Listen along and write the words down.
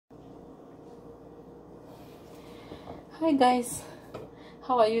Hi guys,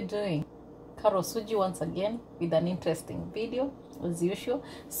 how are you doing? Osuji once again with an interesting video as usual.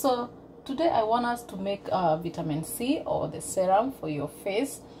 So today I want us to make vitamin C or the serum for your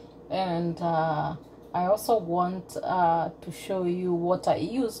face, and I also want to show you what I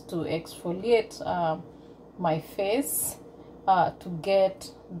use to exfoliate my face to get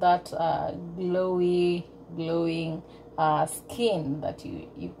that glowing skin that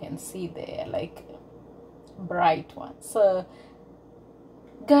you can see there, like bright one. So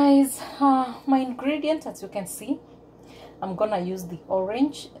guys, my ingredients, as you can see, I'm gonna use the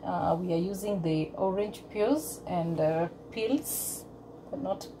orange. We are using the orange peels and peels,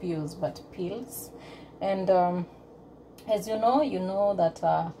 not peels but peels. And as you know that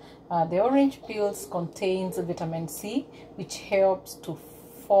the orange peels contains vitamin C, which helps to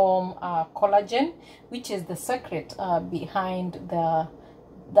form collagen, which is the secret behind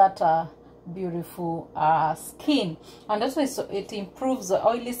that beautiful skin. And also it improves the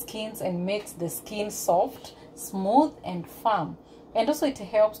oily skins and makes the skin soft, smooth and firm. And also it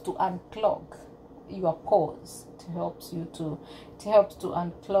helps to unclog your pores. It helps to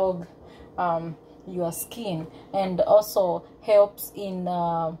unclog your skin, and also helps in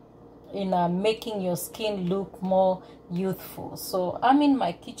making your skin look more youthful. So I'm in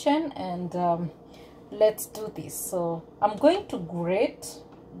my kitchen, and let's do this. So I'm going to grate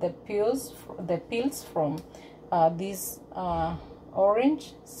the peels from this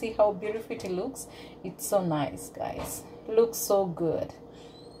orange. See how beautiful it looks. It's so nice, guys. It looks so good.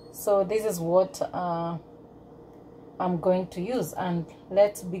 So this is what I'm going to use, and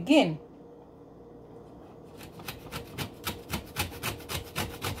let's begin.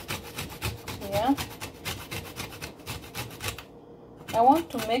 Yeah, I want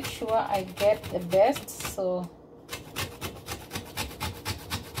to make sure I get the best, so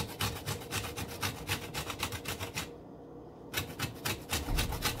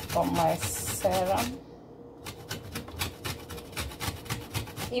for my serum.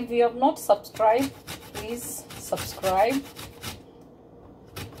 If you have not subscribed, please subscribe.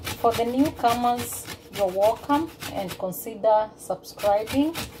 For the newcomers, you're welcome, and consider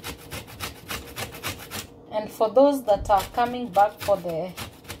subscribing. And for those that are coming back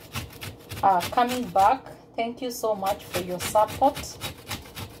thank you so much for your support.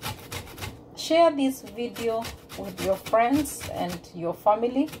 Share this video with your friends and your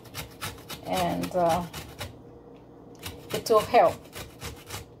family, and it will help.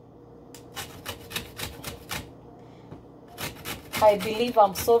 I believe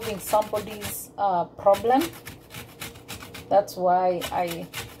I'm solving somebody's problem. That's why I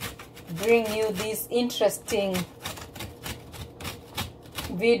bring you these interesting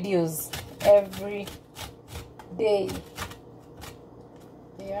videos every day.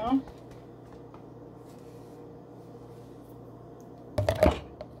 Yeah.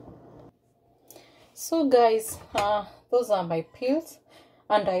 So guys, those are my peels,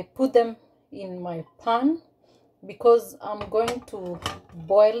 and I put them in my pan because I'm going to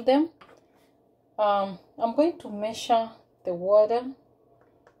boil them. I'm going to measure the water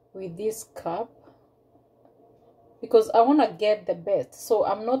with this cup because I want to get the best. So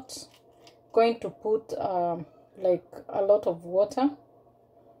I'm not going to put like a lot of water.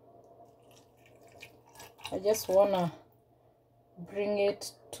 I just want to bring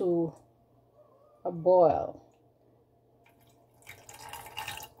it to a boil.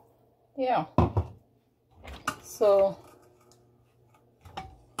 Yeah, so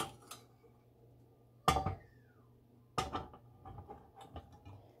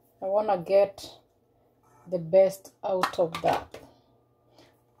I want to get the best out of that.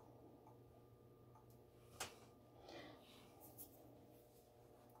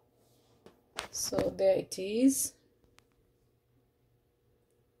 So there it is.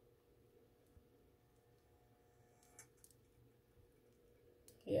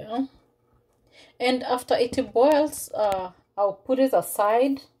 Yeah, and after it boils, I'll put it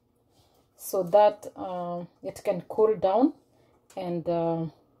aside so that it can cool down, and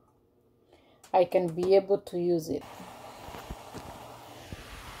I can be able to use it.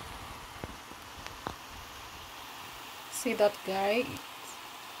 See that, guy?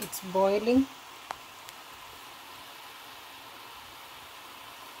 It's boiling.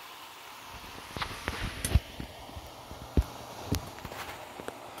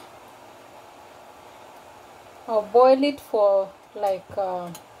 I'll boil it for like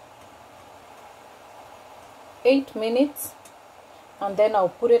 8 minutes, and then I'll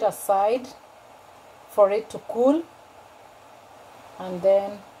put it aside for it to cool, and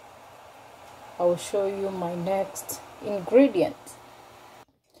then I'll show you my next ingredient.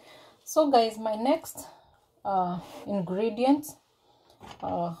 So guys, my next ingredients.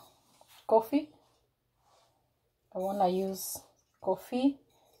 Coffee. I want to use coffee,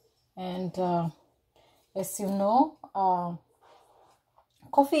 and as you know,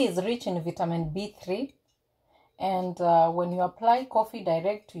 coffee is rich in vitamin B3, and when you apply coffee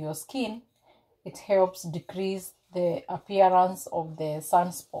direct to your skin, it helps decrease the appearance of the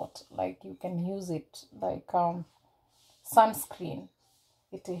sunspot. Like, you can use it like sunscreen.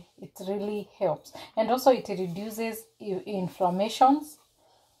 It really helps, and also it reduces inflammations,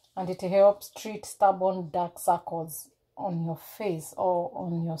 and it helps treat stubborn dark circles on your face or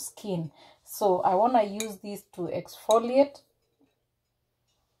on your skin. So I want to use this to exfoliate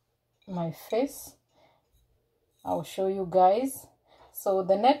my face. I'll show you guys. So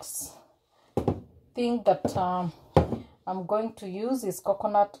the next thing that I'm going to use is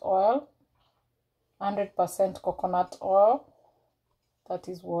coconut oil, 100% coconut oil. That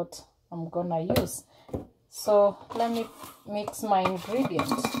is what I'm gonna use. So let me mix my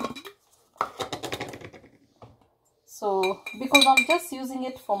ingredients. So because I'm just using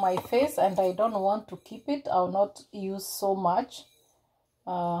it for my face and I don't want to keep it, I'll not use so much.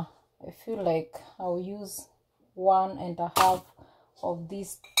 I feel like I'll use 1.5 of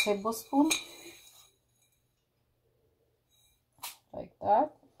this tablespoon, like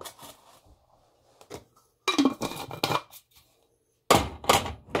that.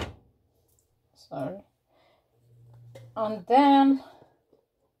 Sorry. And then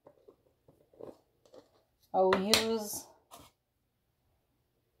I'll use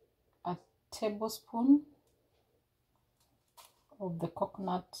a tablespoon of the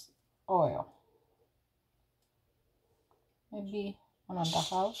coconut oil, maybe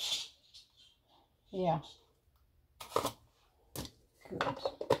 1.5. Yeah, good.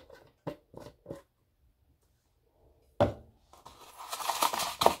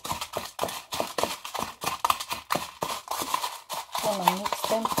 Gonna mix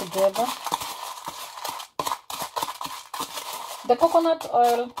them together. The coconut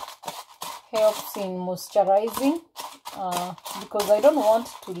oil helps in moisturizing because I don't want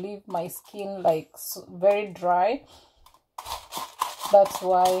to leave my skin like very dry. That's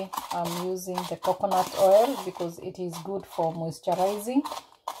why I'm using the coconut oil, because it is good for moisturizing.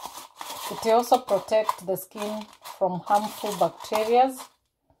 It also protects the skin from harmful bacteria.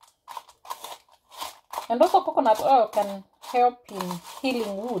 And also coconut oil can help in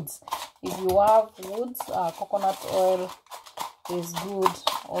healing wounds. If you have wounds, coconut oil is good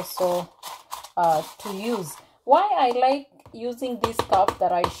also to use. Why I like using this cup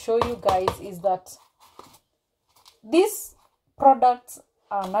that I show you guys is that these products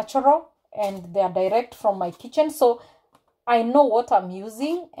are natural and they are direct from my kitchen, so I know what I'm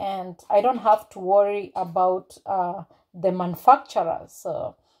using and I don't have to worry about the manufacturers.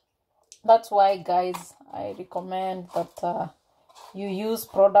 So that's why, guys, I recommend that you use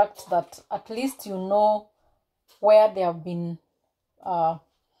products that at least you know where they have been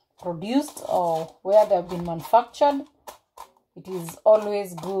produced or where they have been manufactured. It is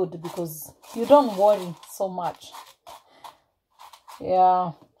always good because you don't worry so much.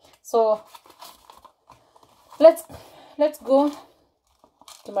 Yeah, so let's go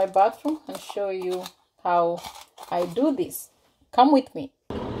to my bathroom and show you how I do this. Come with me.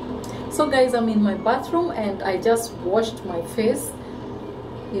 So guys, I'm in my bathroom and I just washed my face.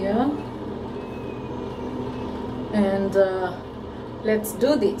 Yeah, and let's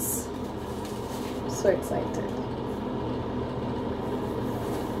do this. So excited.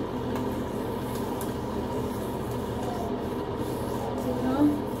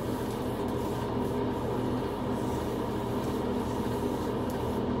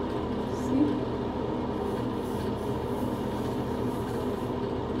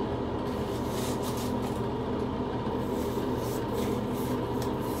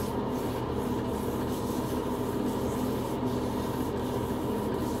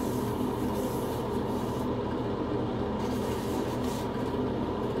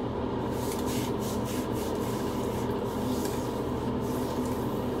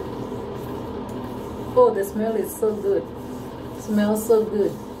 Oh, the smell is so good. It smells so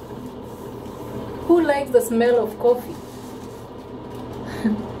good. Who likes the smell of coffee?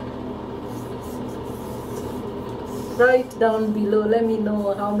 Write down below. Let me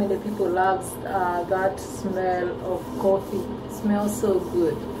know how many people love that smell of coffee. It smells so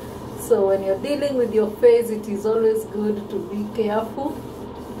good. So when you're dealing with your face, it is always good to be careful,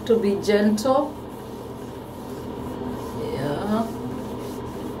 to be gentle. Yeah.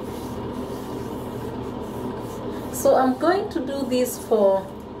 So I'm going to do this for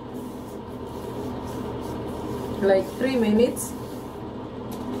like 3 minutes.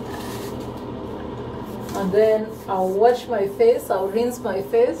 and then I'll wash my face, I'll rinse my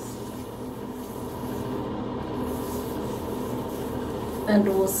face, and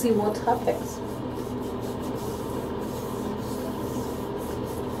we'll see what happens.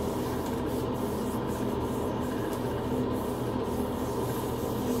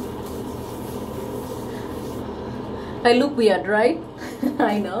 I look weird, right?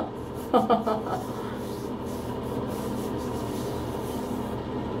 I know.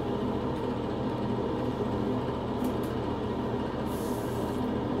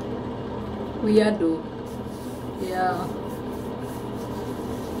 Weirdo. Yeah.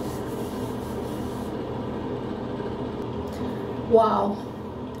 Wow.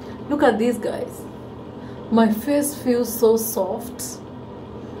 Look at these guys. My face feels so soft.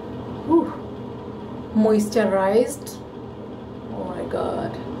 Whew. Moisturized. Oh my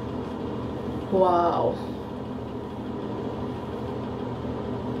god. Wow.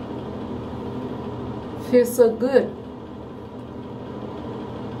 Feels so good.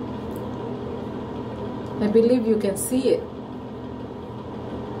 I believe you can see it.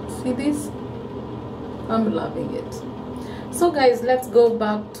 See this? I'm loving it. So guys, let's go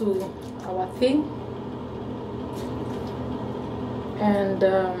back to our thing. And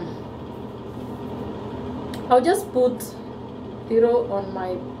I'll just put on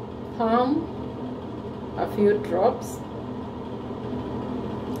my palm, a few drops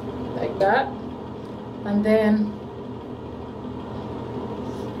like that, and then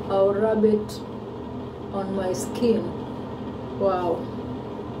I'll rub it on my skin. Wow.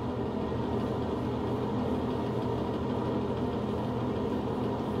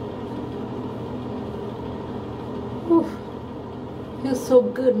 Oof. Feels so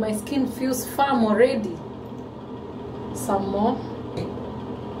good. My skin feels firm already. Some more.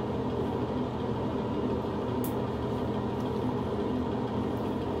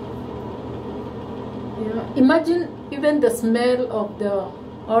 Yeah. Imagine even the smell of the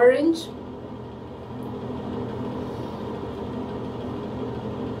orange.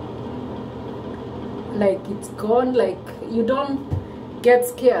 Like it's gone, like you don't get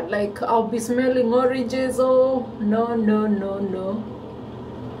scared, like I'll be smelling oranges. Oh no, no, no, no.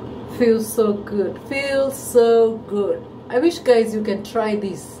 Feels so good, feels so good. I wish guys you can try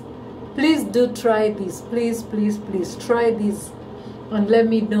this. Please do try this. Please, please, please try this and let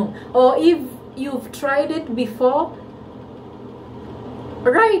me know. Or if you've tried it before,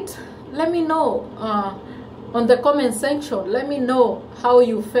 right, let me know on the comment section. Let me know how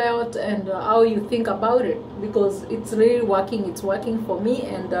you felt and how you think about it, because it's really working. It's working for me,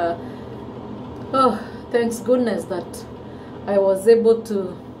 and oh, thanks goodness that I was able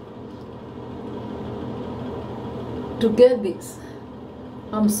to get this.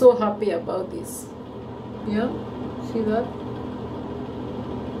 I'm so happy about this. Yeah, see that?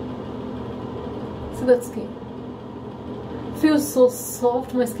 See that skin? Feels so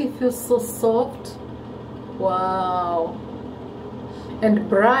soft. My skin feels so soft. Wow. And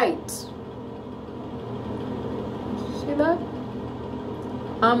bright. See that?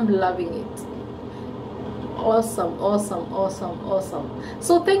 I'm loving it. Awesome, awesome, awesome, awesome.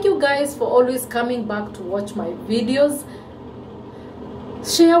 So thank you guys for always coming back to watch my videos.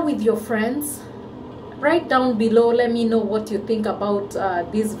 Share with your friends. Write down below, let me know what you think about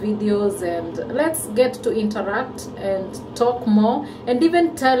these videos, and let's get to interact and talk more, and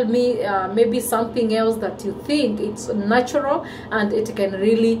even tell me maybe something else that you think it's natural and it can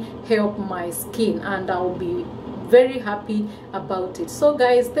really help my skin, and I'll be very happy about it. So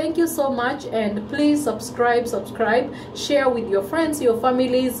guys, thank you so much, and please subscribe, share with your friends, your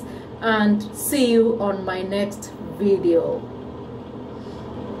families, and see you on my next video.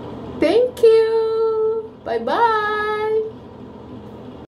 Thank you. Bye bye.